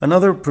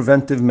Another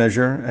preventive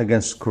measure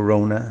against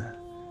corona,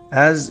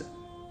 as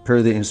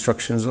per the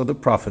instructions of the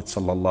Prophet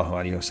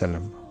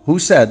ﷺ, who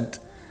said,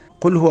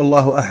 قل هو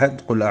الله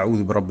أحد قل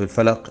أعوذ برب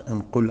الفلق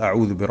and قل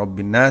أعوذ برب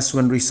الناس,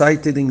 when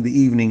recited in the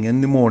evening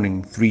and the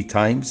morning 3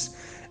 times,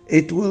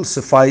 it will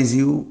suffice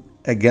you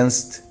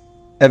against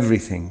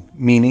everything,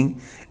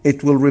 meaning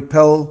it will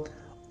repel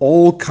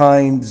all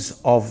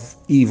kinds of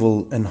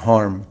evil and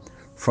harm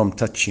from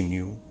touching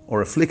you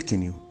or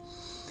afflicting you.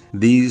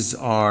 These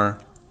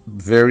are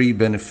very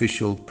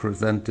beneficial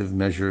preventive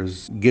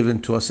measures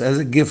given to us as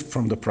a gift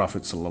from the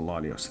Prophet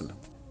ﷺ.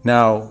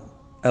 Now,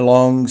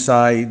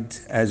 alongside,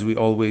 as we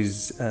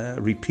always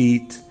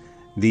repeat,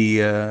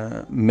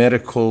 the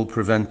medical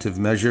preventive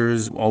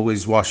measures,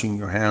 always washing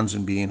your hands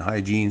and being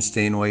hygiene,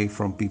 staying away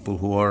from people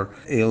who are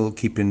ill,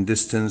 keeping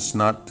distance,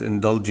 not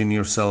indulging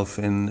yourself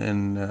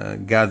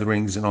in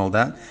gatherings and all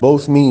that.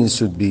 Both means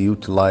should be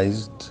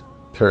utilized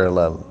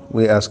parallel.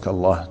 We ask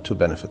Allah to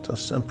benefit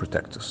us and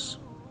protect us.